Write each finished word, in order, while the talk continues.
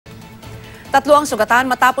Tatlo ang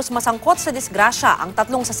sugatan matapos masangkot sa disgrasya ang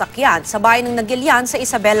tatlong sasakyan sa bayan ng Nagilian sa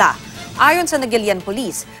Isabela. Ayon sa Nagilian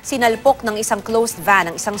Police, sinalpok ng isang closed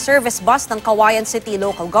van ang isang service bus ng Kawayan City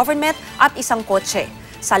Local Government at isang kotse.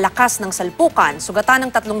 Sa lakas ng salpukan, sugatan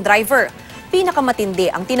ng tatlong driver.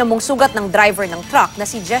 Pinakamatindi ang tinamong sugat ng driver ng truck na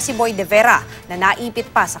si Jesse Boy De Vera na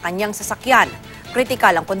naipit pa sa kanyang sasakyan.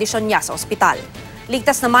 Kritikal ang kondisyon niya sa ospital.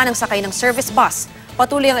 Ligtas naman ang sakay ng service bus.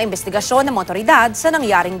 Patuloy ang investigasyon ng otoridad sa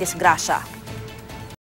nangyaring disgrasya.